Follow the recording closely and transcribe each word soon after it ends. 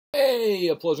Hey,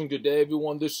 a pleasant good day,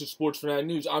 everyone. This is Sports Fanatic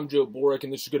News. I'm Joe Borek,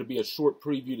 and this is going to be a short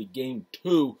preview to Game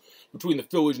 2 between the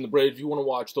Phillies and the Braves. If you want to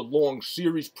watch the long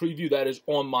series preview, that is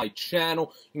on my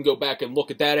channel. You can go back and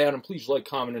look at that out, and please like,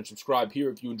 comment, and subscribe here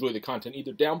if you enjoy the content,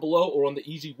 either down below or on the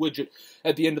easy widget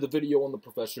at the end of the video on the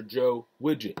Professor Joe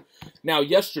widget. Now,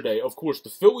 yesterday, of course, the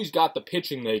Phillies got the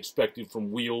pitching they expected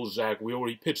from Zach Wheeler.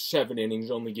 He pitched 7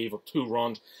 innings, only gave up 2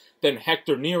 runs. Then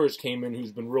Hector Neris came in,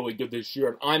 who's been really good this year,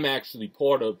 and I'm actually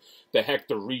part of the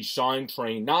Hector re-sign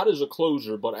train, not as a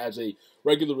closer, but as a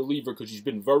regular reliever, because he's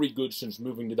been very good since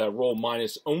moving to that role,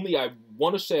 minus only, I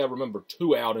want to say I remember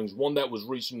 2 outings, one that was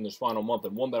recent in this final month,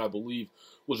 and one that I believe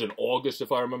was in August,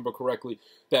 if I remember correctly,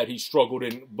 that he struggled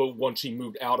in, but once he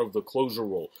moved out of the closer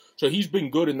role. So he's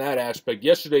been good in that aspect.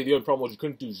 Yesterday, the only problem was he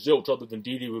couldn't do zilch other than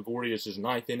Didi Gregorius'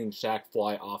 9th inning sac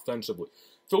fly offensively.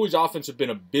 Phillies' offense have been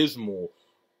abysmal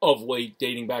of late,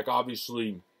 dating back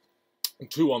obviously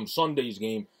to Sunday's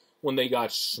game when they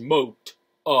got smoked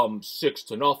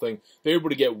 6-0. They were able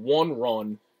to get 1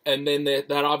 run, and then that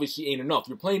obviously ain't enough.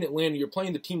 You're playing Atlanta, you're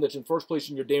playing the team that's in first place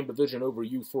in your damn division over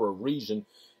you for a reason.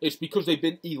 It's because they've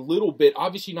been a little bit,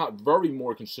 obviously not very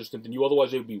more consistent than you,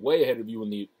 otherwise they would be way ahead of you in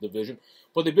the division,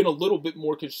 but they've been a little bit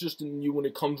more consistent than you when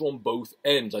it comes on both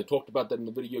ends. I talked about that in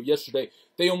the video yesterday.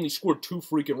 They only scored 2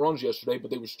 freaking runs yesterday, but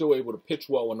they were still able to pitch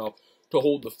well enough to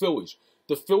hold the Phillies.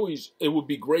 The Phillies, it would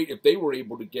be great if they were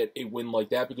able to get a win like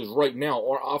that, because right now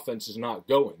our offense is not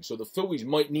going. So the Phillies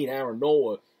might need Aaron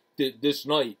Nola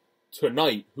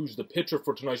tonight, who's the pitcher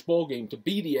for tonight's ball game, to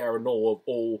be the Aaron Nola of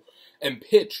old and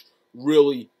pitch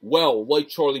really well, like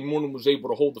Charlie Morton was able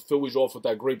to hold the Phillies off with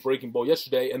that great breaking ball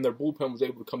yesterday, and their bullpen was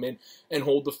able to come in and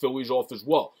hold the Phillies off as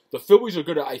well. The Phillies are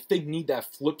going to, I think, need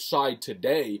that flip side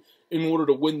today in order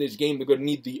to win this game. They're going to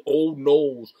need the old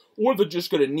Knowles, or they're just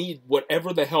going to need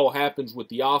whatever the hell happens with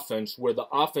the offense, where the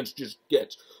offense just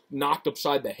gets knocked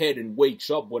upside the head and wakes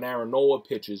up when Aaron Nola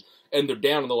pitches, and they're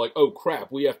down and they're like, oh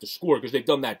crap, we have to score, because they've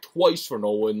done that twice for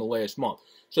Nola in the last month.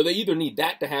 So they either need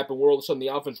that to happen, where all of a sudden the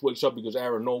offense wakes up because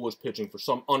Aaron Nola is pitching for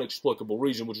some inexplicable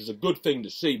reason, which is a good thing to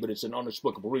see, but it's an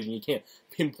inexplicable reason. You can't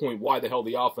pinpoint why the hell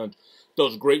the offense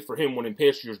does great for him when in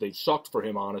past years they've sucked for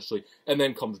him, honestly, and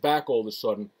then comes back all of a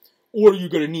sudden. Or you're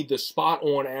going to need the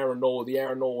spot-on Aaron Nola, the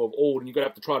Aaron Nola of old, and you're going to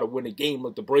have to try to win a game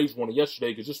like the Braves won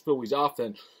yesterday, because this Phillies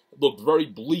offense looked very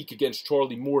bleak against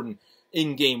Charlie Morton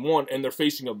in Game 1, and they're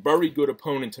facing a very good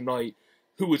opponent tonight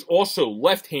who is also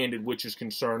left-handed, which is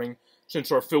concerning, since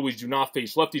our Phillies do not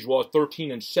face lefties. Well, at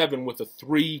 13-7 with a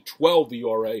 3.12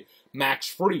 ERA, Max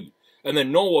Fried. And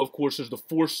then Nola, of course, is the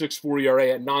 4.64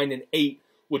 ERA at 9-8,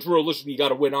 which realistically he got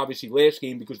to win, obviously, last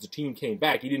game because the team came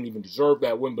back. He didn't even deserve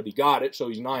that win, but he got it, so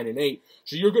he's 9-8.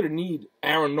 So you're going to need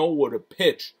Aaron Nola to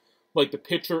pitch like the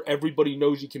pitcher everybody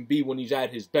knows he can be when he's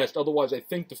at his best. Otherwise, I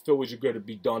think the Phillies are going to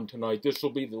be done tonight. This will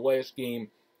be the last game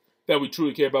that we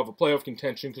truly care about for playoff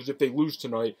contention, because if they lose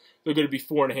tonight, they're going to be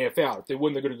 4.5 out. If they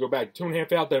win, they're going to go back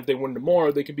 2.5 out. Then if they win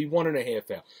tomorrow, they could be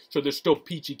 1.5 out. So there's still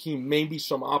peachy keen, maybe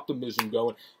some optimism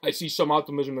going. I see some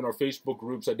optimism in our Facebook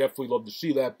groups. I definitely love to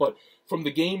see that. But from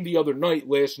the game the other night,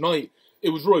 last night, it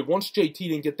was really, once JT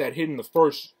didn't get that hit in the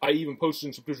first, I even posted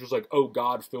in some pictures like, oh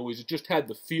God, Phillies. It just had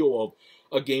the feel of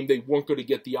a game they weren't going to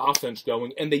get the offense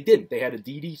going, and they didn't. They had a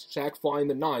Didi sac fly in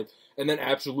the 9th, and then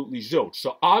absolutely zilch.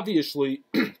 So obviously,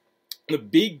 the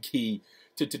big key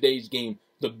to today's game,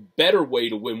 the better way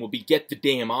to win, will be get the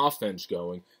damn offense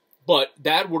going. But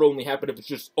that would only happen if it's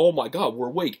just, oh my God, we're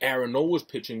awake. Aaron Nola's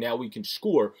pitching, now we can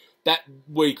score. That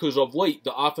way, because of late,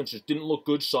 the offense just didn't look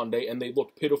good Sunday, and they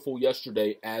looked pitiful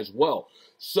yesterday as well.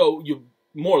 So you're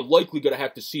more likely going to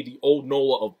have to see the old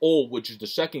Nola of old, which is the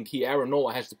second key. Aaron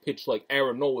Nola has to pitch like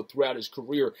Aaron Nola throughout his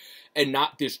career, and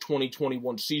not this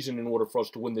 2021 season, in order for us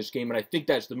to win this game. And I think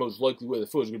that's the most likely way the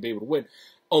Phillies are going to be able to win,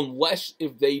 unless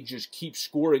if they just keep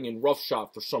scoring in rough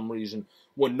shot for some reason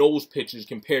when Knowles pitches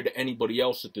compared to anybody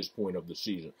else at this point of the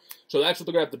season. So that's what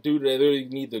they're going to have to do today. They're going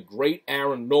to need the great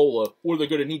Aaron Nola, or they're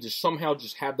going to need to somehow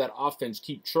just have that offense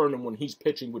keep churning when he's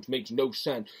pitching, which makes no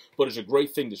sense, but is a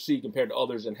great thing to see compared to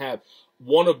others, and have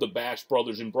one of the Bash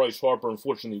brothers, and Bryce Harper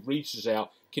unfortunately reaches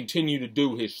out, continue to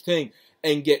do his thing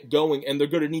and get going. And they're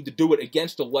going to need to do it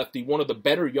against a lefty, one of the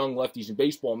better young lefties in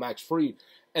baseball, Max Fried.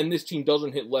 And this team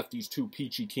doesn't hit lefties too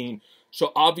peachy keen.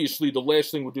 So obviously the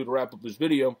last thing we'll do to wrap up this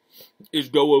video is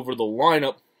go over the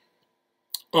lineup.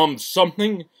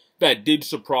 Something that did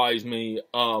surprise me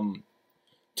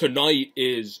tonight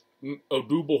is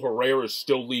Odubel Herrera is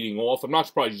still leading off. I'm not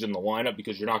surprised he's in the lineup,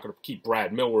 because you're not going to keep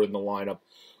Brad Miller in the lineup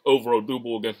over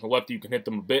Odubel against the lefty. You can hit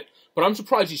them a bit. But I'm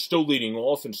surprised he's still leading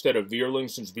off instead of Vierling,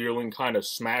 since Vierling kind of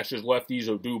smashes lefties.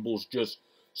 Odubel's just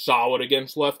solid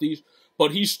against lefties.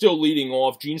 but he's still leading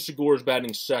off. Gene Segura's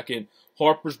batting second.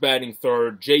 Harper's batting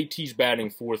third. JT's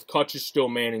batting fourth. Kutch is still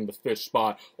manning the fifth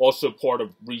spot. Also part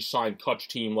of re-signed Kutch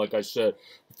team, like I said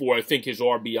before. I think his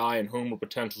RBI and homer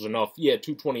potential is enough. Yeah,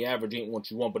 220 average ain't what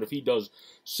you want, but if he does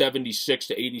 76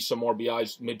 to 80 some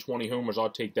RBIs, mid-20 homers, I'll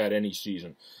take that any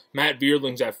season. Matt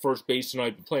Vierling's at first base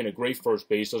tonight, been playing a great first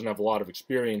base. Doesn't have a lot of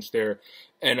experience there,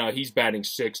 and he's batting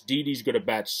sixth. Didi's going to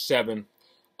bat seventh.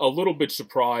 A little bit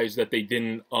surprised that they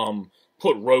didn't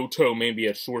put Roto maybe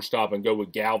at shortstop and go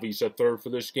with Galvis at third for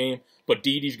this game. But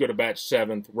Didi's going to bat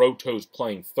seventh. Roto's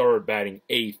playing third, batting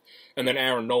eighth. And then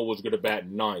Aaron Nola's going to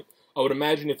bat ninth. I would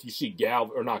imagine if you see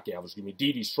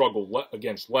Didi struggle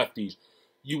against lefties,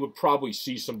 you would probably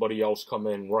see somebody else come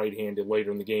in right-handed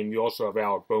later in the game. You also have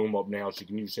Alec Boehm up now, so you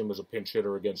can use him as a pinch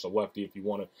hitter against a lefty if you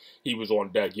want to. He was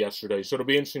on deck yesterday. So it'll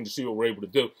be interesting to see what we're able to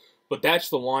do. But that's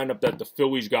the lineup that the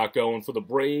Phillies got going. For the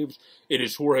Braves, it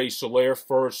is Jorge Soler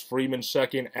first, Freeman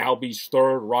second, Albies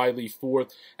third, Riley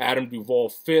fourth, Adam Duvall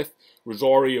fifth,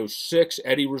 Rosario sixth,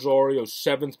 Eddie Rosario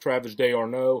seventh, Travis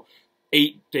d'Arnaud,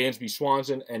 8, Dansby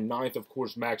Swanson, and 9th, of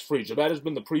course, Max Fried. So that has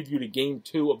been the preview to Game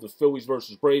 2 of the Phillies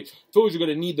versus Braves. Phillies are going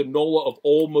to need the Nola of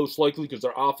all, most likely, because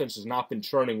their offense has not been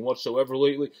churning whatsoever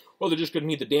lately. Or they're just going to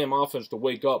need the damn offense to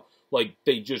wake up like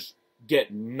they just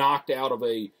get knocked out of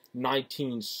a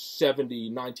 1970,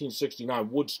 1969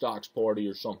 Woodstocks party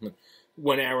or something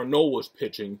when Aaron Nola's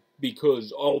pitching,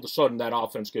 because all of a sudden that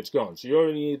offense gets going. So you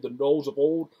only need the Nolas of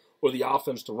old or the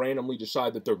offense to randomly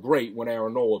decide that they're great when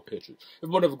Aaron Nola pitches.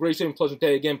 Everyone have a great, safe, and pleasant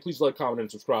day. Again, please like, comment,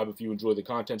 and subscribe if you enjoy the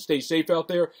content. Stay safe out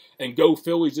there, and go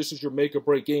Phillies. This is your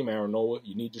make-or-break game, Aaron Nola.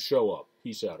 You need to show up.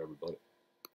 Peace out, everybody.